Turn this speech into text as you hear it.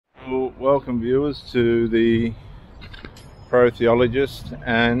welcome viewers to the Pro Theologist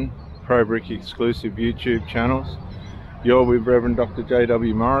and Pro Brick exclusive YouTube channels. You're with Reverend Dr.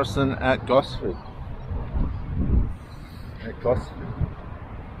 J.W. Morrison at Gosford. It's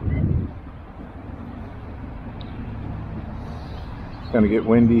going to get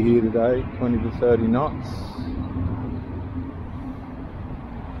windy here today, 20 to 30 knots.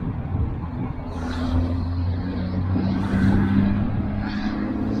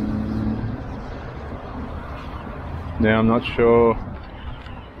 Now, I'm not sure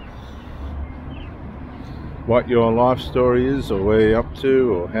what your life story is or where you're up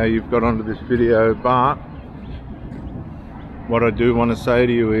to or how you've got onto this video, but what I do want to say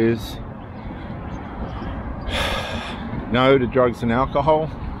to you is no to drugs and alcohol,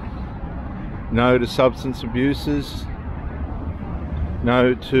 no to substance abuses,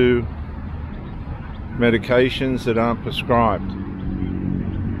 no to medications that aren't prescribed.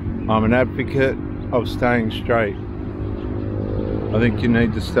 I'm an advocate of staying straight. I think you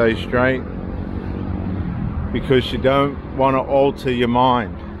need to stay straight because you don't want to alter your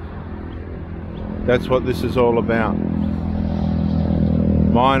mind. That's what this is all about.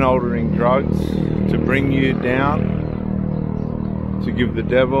 Mind-altering drugs to bring you down, to give the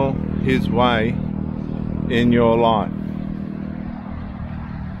devil his way in your life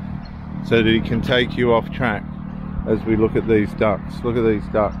so that he can take you off track. As we look at these ducks, look at these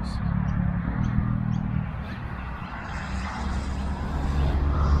ducks.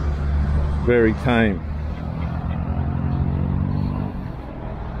 Very tame.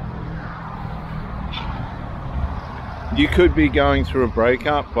 You could be going through a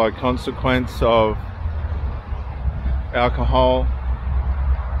breakup by consequence of alcohol,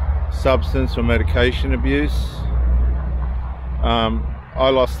 substance or medication abuse. I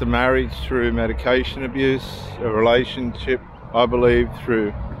lost a marriage through medication abuse, a relationship, I believe,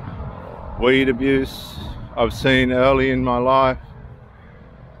 through weed abuse. I've seen early in my life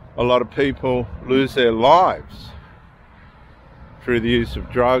a lot of people lose their lives through the use of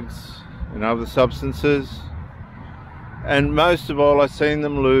drugs and other substances. And most of all, I've seen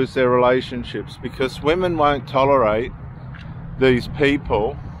them lose their relationships because women won't tolerate these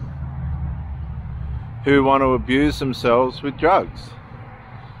people who want to abuse themselves with drugs.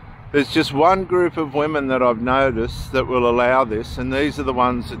 There's just one group of women that I've noticed that will allow this, and these are the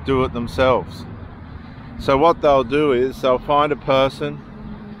ones that do it themselves. So what they'll do is they'll find a person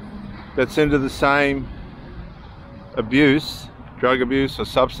that's into the same abuse, drug abuse or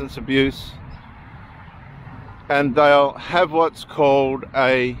substance abuse, and they'll have what's called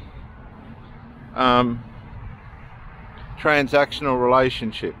a transactional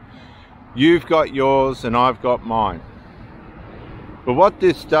relationship. You've got yours and I've got mine. But what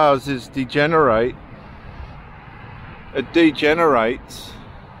this does is it degenerates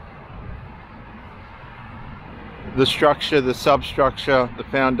the structure, the substructure, the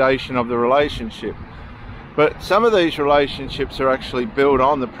foundation of the relationship. But some of these relationships are actually built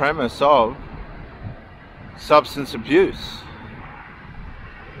on the premise of substance abuse.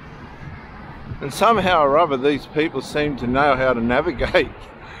 And somehow or other these people seem to know how to navigate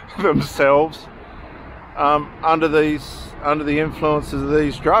themselves under the influences of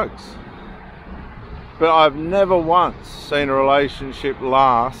these drugs. But I've never once seen a relationship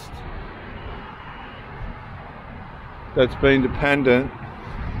last that's been dependent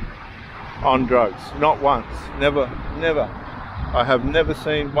on drugs. Not once. Never. I have never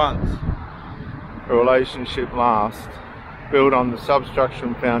seen once a relationship last built on the substructure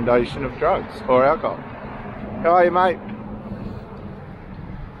and foundation of drugs or alcohol. How are you, mate?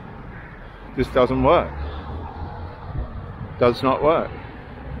 This doesn't work. Does not work.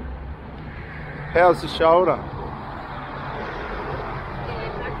 How's the shoulder?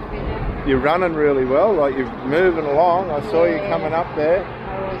 You're running really well, like you're moving along. I saw you coming up there.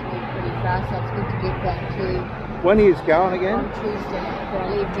 I always move pretty fast, so it's good to get back to. When are you going again? On Tuesday, but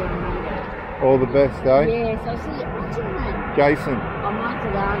I leave during Monday. All the best, eh? Yes, I'll see you. What's your name? Jason. I'm Michael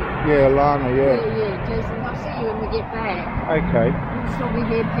Lana. Yeah, Lana, yeah. Yeah, Jason. I'll see you when we get back. Okay. You'll still be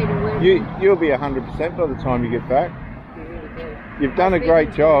here, Peter Wilson. You'll be 100% by the time you get back. You really do. You've done a great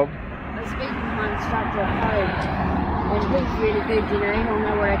job. I speak to my instructor at home. And he's really good, you know, he'll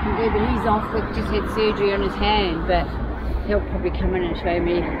know what I can do, but he's off with just had surgery on his hand, but he'll probably come in and show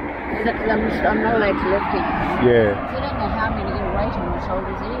me, because I'm not allowed to lift him. Yeah. So I don't know how I'm going to get a weight on my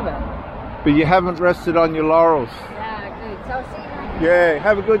shoulders anyway. But you haven't rested on your laurels. Yeah, good. So I'll see you later. Yeah,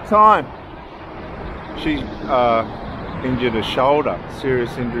 have a good time. She injured a shoulder,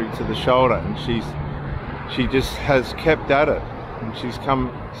 serious injury to the shoulder, and she just has kept at it, and she's come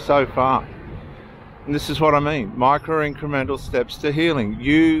so far. And this is what I mean, micro incremental steps to healing.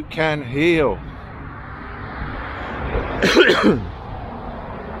 You can heal.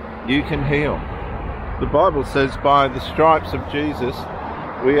 You can heal. The Bible says by the stripes of Jesus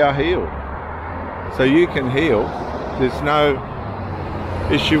we are healed. So you can heal. There's no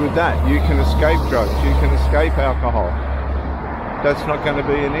issue with that. You can escape drugs. You can escape alcohol. That's not going to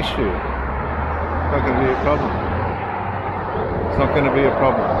be an issue. It's not going to be a problem. It's not going to be a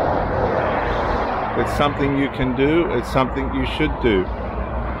problem. It's something you can do. It's something you should do.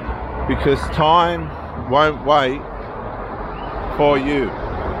 Because time won't wait for you.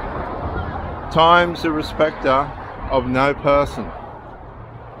 Time's a respecter of no person.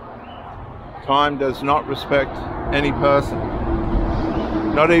 Time does not respect any person.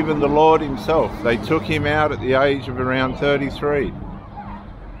 Not even the Lord himself. They took him out at the age of around 33.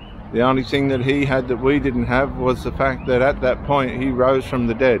 The only thing that he had that we didn't have was the fact that at that point he rose from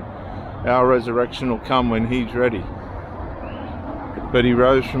the dead. Our resurrection will come when he's ready. But he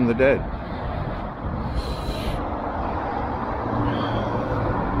rose from the dead.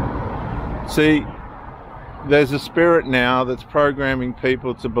 See, there's a spirit now that's programming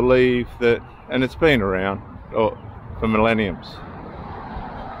people to believe that, and it's been around for millenniums,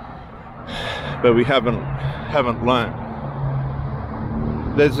 but we haven't learned.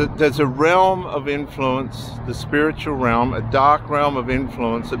 There's a realm of influence, the spiritual realm, a dark realm of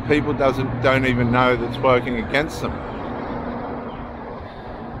influence that people don't even know that's working against them.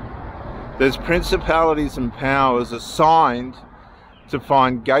 There's principalities and powers assigned to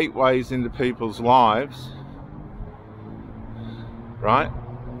find gateways into people's lives, right?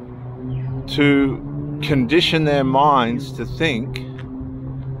 To condition their minds to think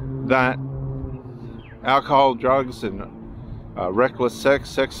that alcohol, drugs, and reckless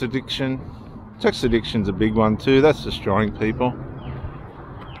sex addiction. Sex addiction's a big one too. That's destroying people.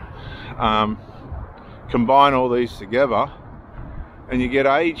 Combine all these together and you get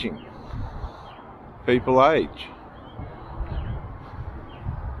aging. People age.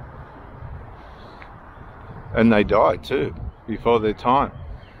 And they die too, before their time.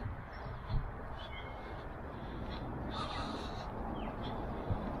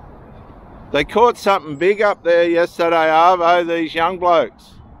 They caught something big up there yesterday, Arvo, these young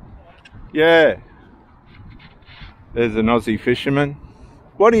blokes. Yeah. There's an Aussie fisherman.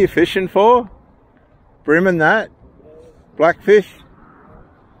 What are you fishing for? Brim and that? Blackfish?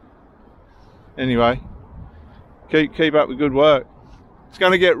 Anyway, keep up the good work. It's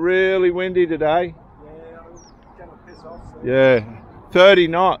going to get really windy today. Yeah, I'm going to piss off. So. Yeah, 30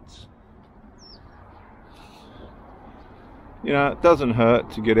 knots. You know, it doesn't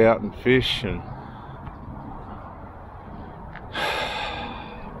hurt to get out and fish, and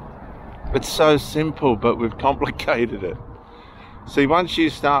it's so simple, but we've complicated it. See, once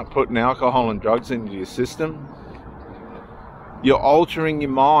you start putting alcohol and drugs into your system, you're altering your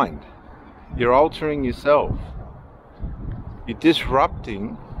mind. You're altering yourself. You're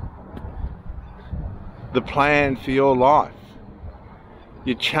disrupting the plan for your life.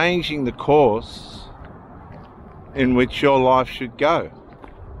 You're changing the course in which your life should go.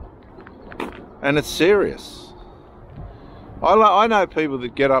 And it's serious. I know people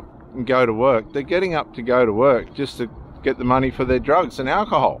that get up and go to work. They're getting up to go to work just to get the money for their drugs and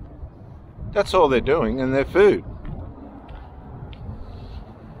alcohol. That's all they're doing, and their food.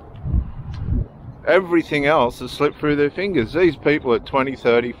 Everything else has slipped through their fingers. These people at 20,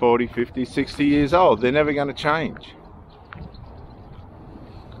 30, 40, 50, 60 years old, they're never going to change.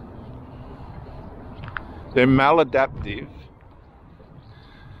 They're maladaptive,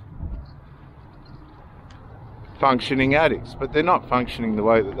 functioning addicts, but they're not functioning the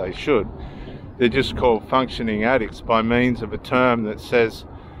way that they should. They're just called functioning addicts by means of a term that says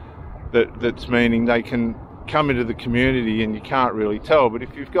that's meaning they can come into the community and you can't really tell, but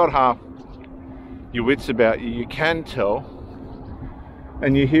if you've got half your wits about you, you can tell,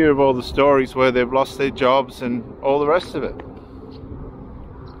 and you hear of all the stories where they've lost their jobs and all the rest of it.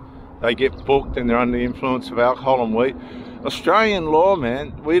 They get booked and they're under the influence of alcohol and weed. Australian law,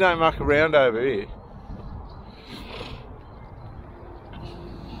 man, we don't muck around over here.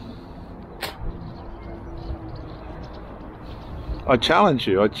 I challenge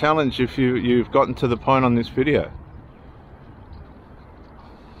you if you've gotten to the point on this video.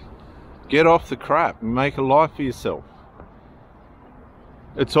 Get off the crap and make a life for yourself.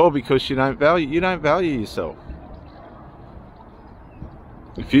 It's all because you don't value yourself.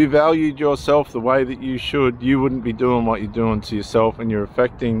 If you valued yourself the way that you should, you wouldn't be doing what you're doing to yourself, and you're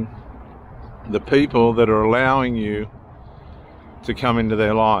affecting the people that are allowing you to come into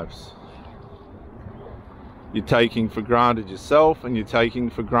their lives. You're taking for granted yourself, and you're taking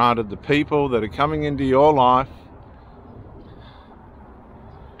for granted the people that are coming into your life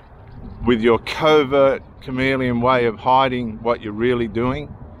with your covert chameleon way of hiding what you're really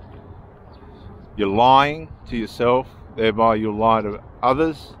doing. You're lying to yourself, thereby you'll lie to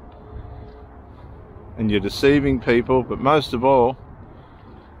others, and you're deceiving people, but most of all,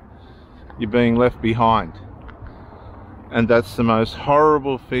 you're being left behind. And that's the most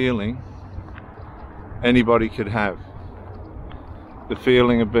horrible feeling anybody could have, the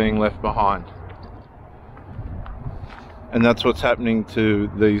feeling of being left behind. And that's what's happening to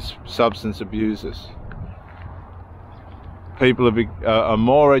these substance abusers. People are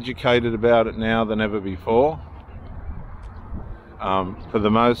more educated about it now than ever before. For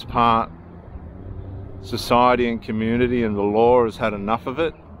the most part, society and community and the law has had enough of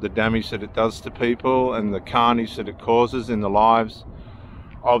it, the damage that it does to people and the carnage that it causes in the lives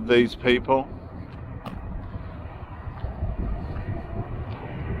of these people.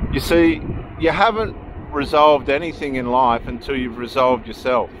 You see, you haven't resolved anything in life until you've resolved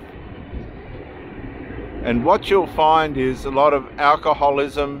yourself. And what you'll find is a lot of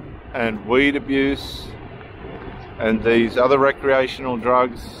alcoholism and weed abuse and these other recreational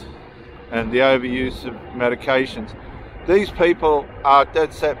drugs and the overuse of medications. These people are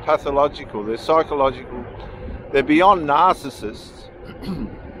dead set pathological, they're psychological, they're beyond narcissists.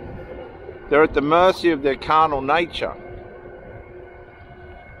 They're at the mercy of their carnal nature.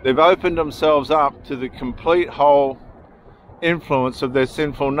 They've opened themselves up to the complete whole influence of their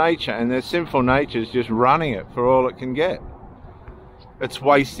sinful nature, and their sinful nature is just running it for all it can get. It's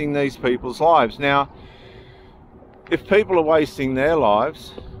wasting these people's lives. Now, if people are wasting their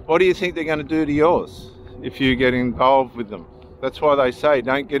lives, what do you think they're going to do to yours if you get involved with them? That's why they say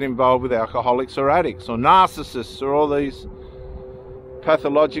don't get involved with alcoholics or addicts or narcissists or all these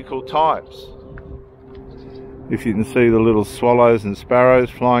pathological types. If you can see the little swallows and sparrows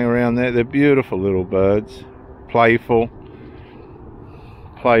flying around there, they're beautiful little birds, playful,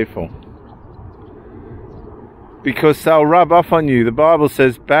 because they'll rub off on you. The Bible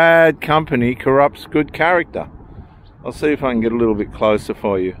says bad company corrupts good character. I'll see if I can get a little bit closer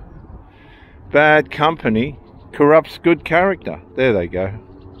for you. Bad company corrupts good character. There they go.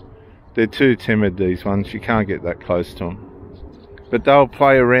 They're too timid, these ones. You can't get that close to them. But they'll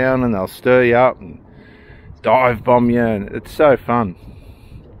play around and they'll stir you up and dive bomb you, and it's so fun.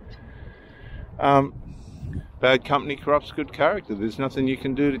 Bad company corrupts good character. There's nothing you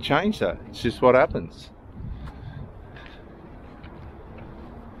can do to change that. It's just what happens.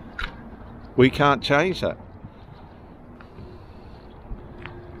 We can't change that.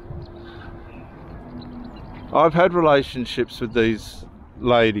 I've had relationships with these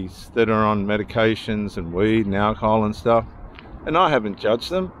ladies that are on medications and weed and alcohol and stuff, and I haven't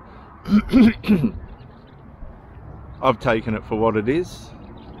judged them. I've taken it for what it is,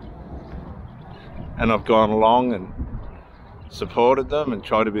 and I've gone along and supported them and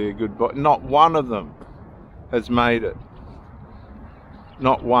tried to be a good boy. Not one of them has made it.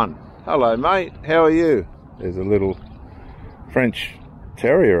 Not one. Hello, mate. How are you? There's a little French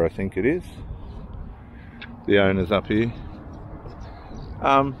terrier, I think it is. The owner's up here.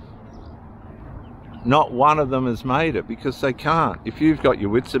 Not one of them has made it because they can't. If you've got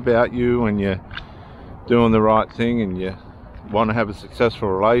your wits about you and you're doing the right thing and you want to have a successful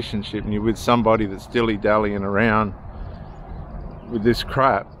relationship and you're with somebody that's dilly-dallying around with this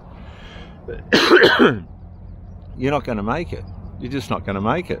crap, you're not going to make it. You're just not going to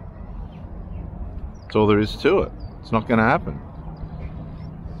make it. That's all there is to it. It's not going to happen.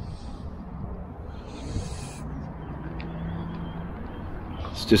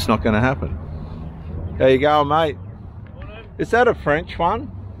 It's just not going to happen. How you going, mate? Morning. Is that a French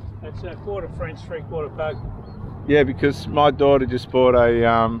one? It's a quarter French, 3/4 pug. Yeah, because my daughter just bought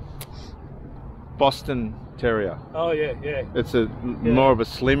a Boston Terrier. Oh yeah, yeah. It's more of a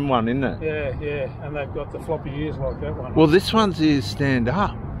slim one, isn't it? Yeah, yeah. And they've got the floppy ears like that one. Well, this one's ears stand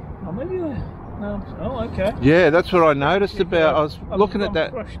up. Oh, maybe oh, okay. Yeah, that's what I noticed about. I was looking at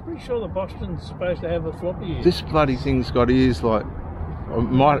that. I'm pretty sure the Boston's supposed to have the floppy ears. This bloody thing's got ears like,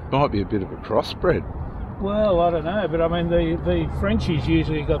 might be a bit of a crossbred. Well, I don't know, but I mean the Frenchies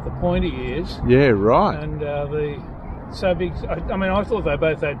usually got the pointy ears. Yeah, right. And the Sabigs, I mean, I thought they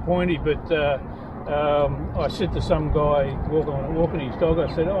both had pointy, but I said to some guy walking his dog,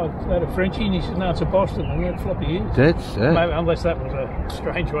 I said, "Oh, is that a Frenchie?" And he said, "No, it's a Boston, and they're floppy ears." That's it. Maybe, unless that was a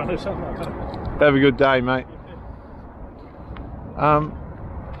strange one or something like that. Have a good day, mate.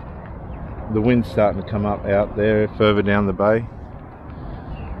 The wind's starting to come up out there, further down the bay.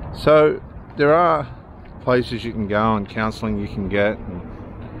 So there are places you can go and counselling you can get, and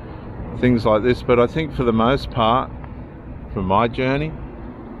things like this. But I think for the most part, from my journey,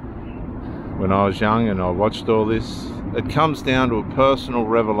 when I was young and I watched all this, it comes down to a personal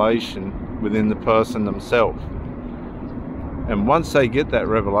revelation within the person themselves. And once they get that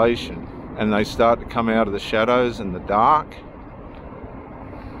revelation and they start to come out of the shadows and the dark,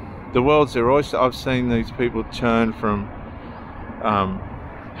 the world's their oyster. I've seen these people turn from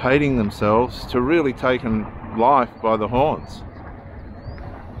hating themselves to really taking life by the horns.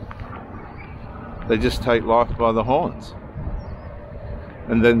 They just take life by the horns.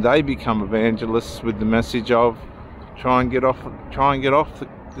 And then they become evangelists with the message of try and get off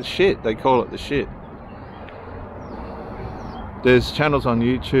the shit. They call it the shit. There's channels on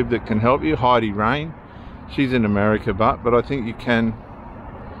YouTube that can help you. Heidi Rain, she's in America, but I think you can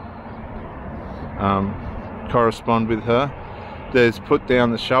correspond with her. There's Put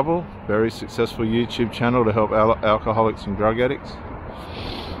Down the Shovel, very successful YouTube channel to help alcoholics and drug addicts.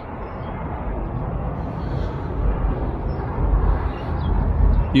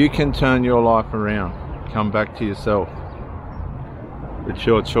 You can turn your life around, come back to yourself. It's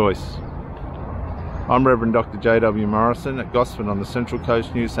your choice. I'm Reverend Dr. J.W. Morrison at Gosford on the Central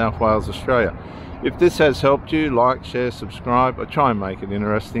Coast, New South Wales, Australia. If this has helped you, like, share, subscribe. I try and make it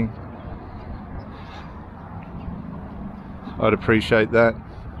interesting. I'd appreciate that.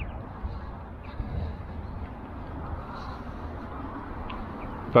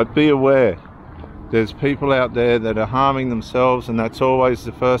 But be aware, there's people out there that are harming themselves, and that's always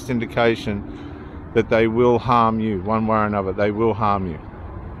the first indication that they will harm you one way or another. They will harm you.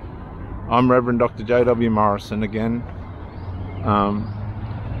 I'm Reverend Dr. J.W. Morrison again,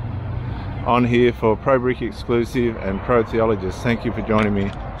 on here for Pro Brick Exclusive and Pro Theologists. Thank you for joining me,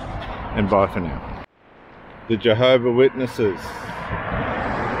 and bye for now. The Jehovah's Witnesses.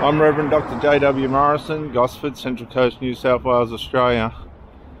 I'm Reverend Dr. J.W. Morrison, Gosford, Central Coast, New South Wales, Australia.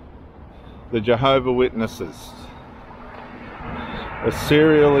 The Jehovah's Witnesses. A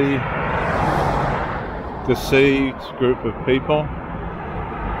serially deceived group of people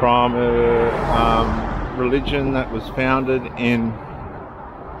from a religion that was founded in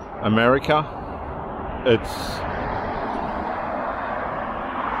America. It's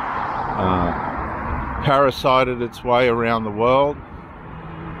parasited its way around the world.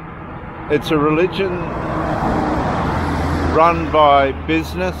 It's a religion run by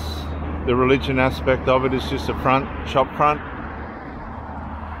business. The religion aspect of it is just a shop front.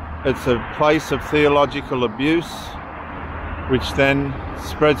 It's a place of theological abuse, which then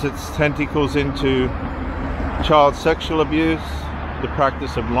spreads its tentacles into child sexual abuse, the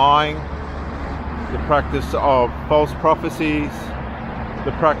practice of lying, the practice of false prophecies,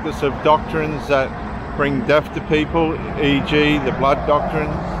 the practice of doctrines that bring death to people, e.g. the blood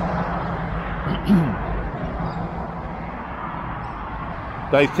doctrines.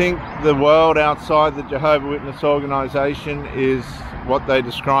 They think the world outside the Jehovah's Witness organization is what they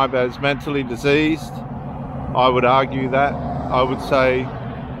describe as mentally diseased. I would argue that. I would say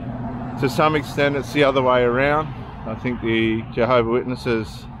to some extent it's the other way around. I think the Jehovah's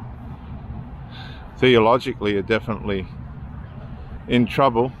Witnesses theologically are definitely in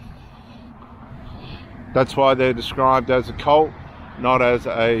trouble. That's why they're described as a cult, not as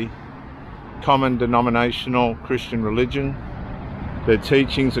a common denominational Christian religion. Their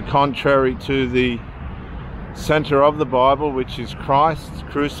teachings are contrary to the center of the Bible, which is Christ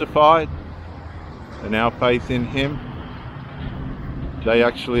crucified and our faith in him. They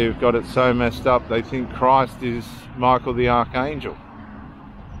actually have got it so messed up, they think Christ is Michael the Archangel.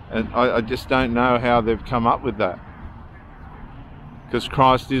 And I just don't know how they've come up with that. Because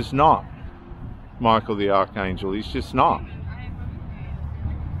Christ is not Michael the Archangel, he's just not.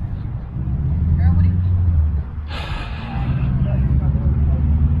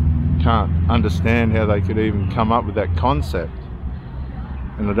 Can't understand how they could even come up with that concept.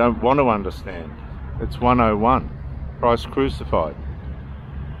 And I don't want to understand. It's 101, Christ crucified.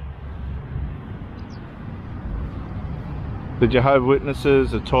 The Jehovah's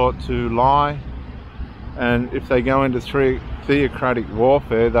Witnesses are taught to lie, and if they go into theocratic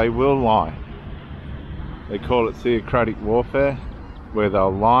warfare, they will lie. They call it theocratic warfare, where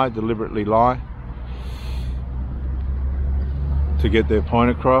they'll lie, deliberately lie, to get their point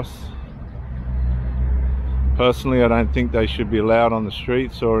across. Personally, I don't think they should be allowed on the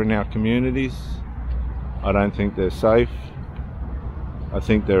streets or in our communities. I don't think they're safe. I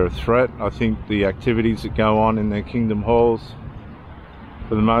think they're a threat. I think the activities that go on in their kingdom halls,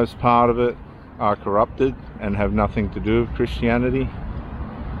 for the most part of it, are corrupted and have nothing to do with Christianity.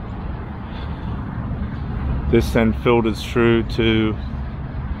 This then filters through to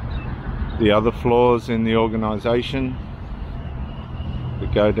the other flaws in the organization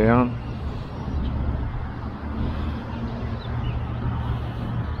that go down.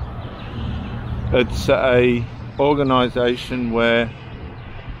 It's a organisation where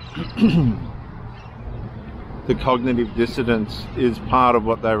the cognitive dissonance is part of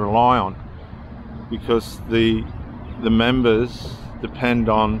what they rely on, because the members depend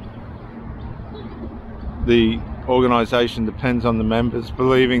on, the organisation depends on the members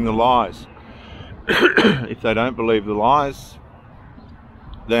believing the lies. If they don't believe the lies,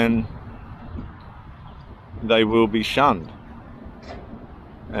 then they will be shunned.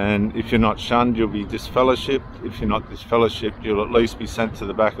 And if you're not shunned, you'll be disfellowshipped. If you're not disfellowshipped, you'll at least be sent to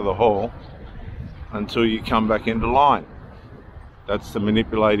the back of the hall until you come back into line. That's the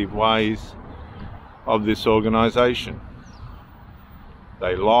manipulative ways of this organisation.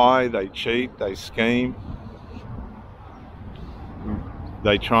 They lie, they cheat, they scheme.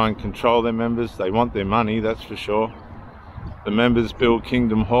 They try and control their members. They want their money, that's for sure. The members build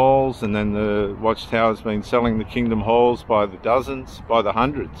kingdom halls, and then the Watchtower's been selling the kingdom halls by the dozens, by the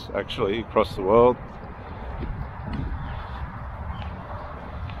hundreds actually, across the world.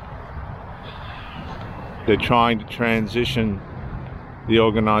 They're trying to transition the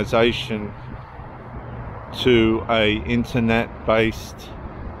organisation to a internet-based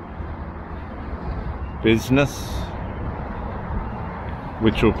business,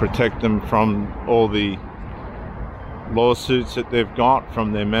 which will protect them from all the lawsuits that they've got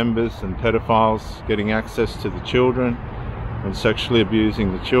from their members and pedophiles getting access to the children and sexually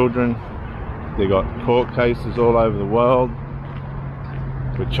abusing the children. They've got court cases all over the world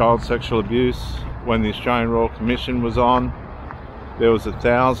for child sexual abuse. When the Australian Royal Commission was on, there was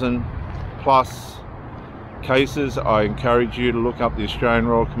 1,000+ cases. I encourage you to look up the Australian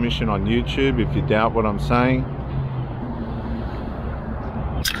Royal Commission on YouTube if you doubt what I'm saying.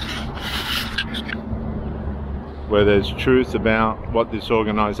 Where there's truth about what this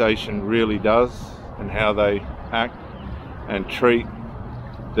organisation really does and how they act and treat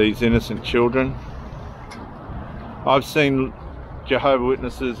these innocent children. I've seen Jehovah's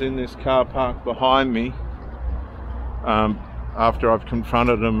Witnesses in this car park behind me after I've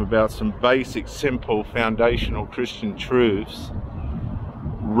confronted them about some basic, simple, foundational Christian truths,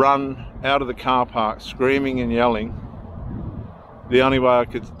 run out of the car park screaming and yelling. The only way I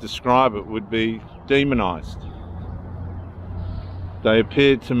could describe it would be demonised. They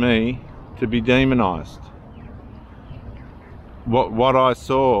appeared to me to be demonised. What I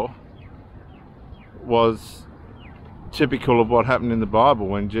saw was typical of what happened in the Bible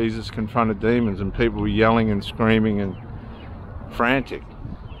when Jesus confronted demons and people were yelling and screaming and frantic.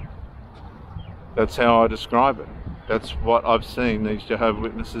 That's how I describe it. That's what I've seen these Jehovah's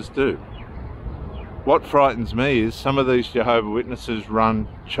Witnesses do. What frightens me is some of these Jehovah's Witnesses run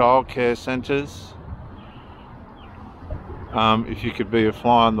childcare centres. If you could be a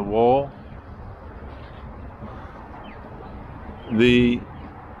fly on the wall. The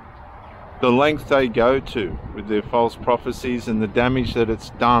length they go to with their false prophecies and the damage that it's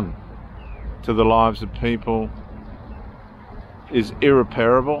done to the lives of people is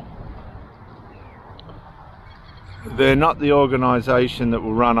irreparable. They're not the organisation that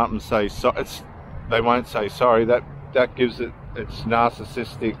will run up and say so. They won't say sorry. That gives it its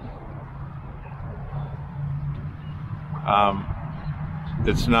narcissistic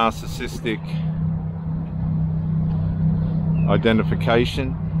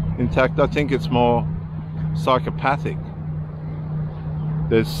identification. In fact, I think it's more psychopathic.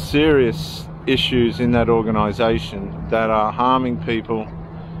 There's serious issues in that organisation that are harming people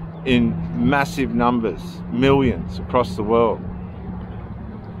in massive numbers, millions across the world.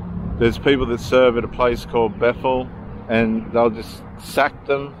 There's people that serve at a place called Bethel and they'll just sack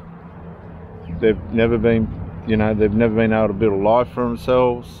them. They've never been able to build a life for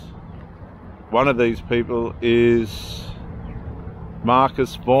themselves. One of these people is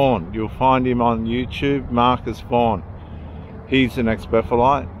Marcus Vaughan. You'll find him on YouTube, Marcus Vaughan. He's an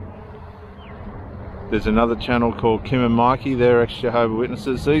ex-Bethelite. There's another channel called Kim and Mikey, they're ex-Jehovah's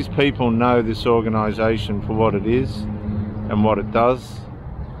Witnesses. These people know this organisation for what it is and what it does,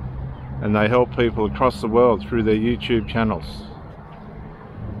 and they help people across the world through their YouTube channels.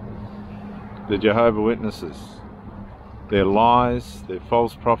 The Jehovah's Witnesses, their lies, their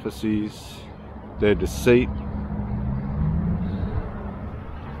false prophecies, their deceit,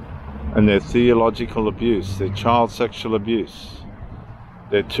 and their theological abuse, their child sexual abuse,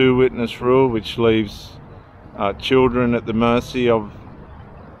 their two-witness rule, which leaves children at the mercy of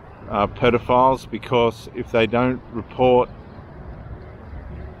pedophiles, because if they don't report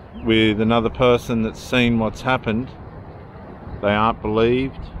with another person that's seen what's happened, they aren't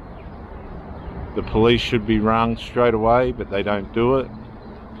believed. The police should be rung straight away, but they don't do it.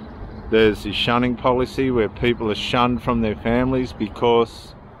 There's the shunning policy where people are shunned from their families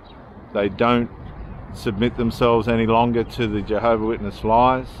because they don't submit themselves any longer to the Jehovah's Witness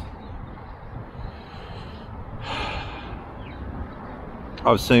lies.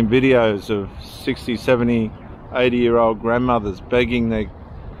 I've seen videos of 60, 70, 80-year-old grandmothers begging their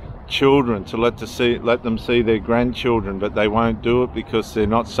children to let them see their grandchildren, but they won't do it because they're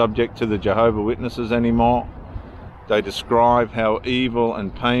not subject to the Jehovah's Witnesses anymore. They describe how evil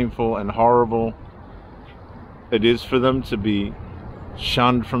and painful and horrible it is for them to be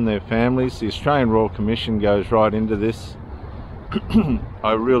shunned from their families. The Australian Royal Commission goes right into this.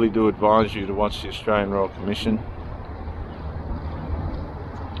 I really do advise you to watch the Australian Royal Commission.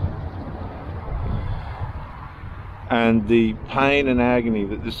 And the pain and agony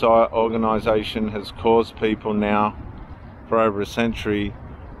that this organisation has caused people now for over a century,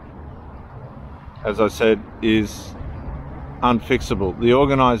 as I said, is unfixable. The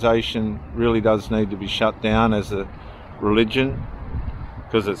organisation really does need to be shut down as a religion,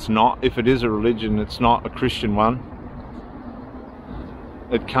 because it's not. If it is a religion, it's not a Christian one.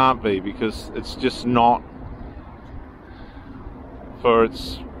 It can't be, because it's just not, for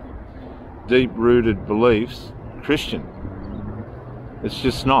its deep-rooted beliefs, Christian. It's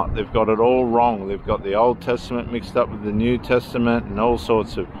just not. They've got it all wrong. They've got the Old Testament mixed up with the New Testament and all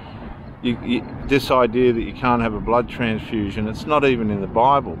sorts of this idea that you can't have a blood transfusion. It's not even in the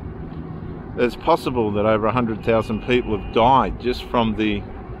Bible. It's possible that over 100,000 people have died just from the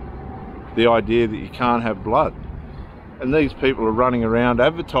idea that you can't have blood, and these people are running around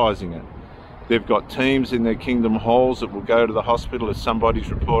advertising it. They've got teams in their kingdom halls that will go to the hospital if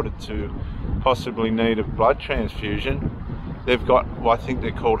somebody's reported to possibly need a blood transfusion. They've got, well, I think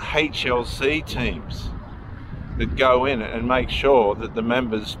they're called HLC teams that go in and make sure that the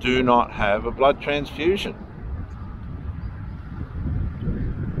members do not have a blood transfusion.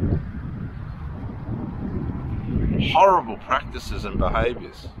 Horrible practices and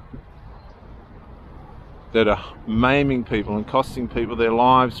behaviours that are maiming people and costing people their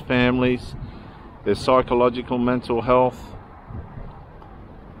lives, families, their psychological, mental health.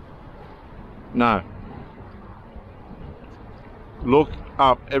 No. Look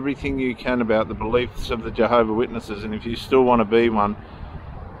up everything you can about the beliefs of the Jehovah's Witnesses, and if you still want to be one,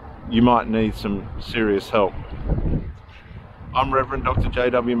 you might need some serious help. I'm Reverend Dr.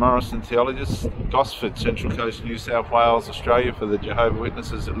 J.W. Morrison, theologist, Gosford, Central Coast, New South Wales, Australia, for the Jehovah's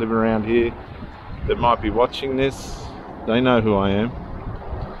Witnesses that live around here that might be watching this. They know who I am.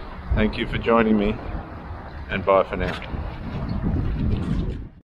 Thank you for joining me, and bye for now.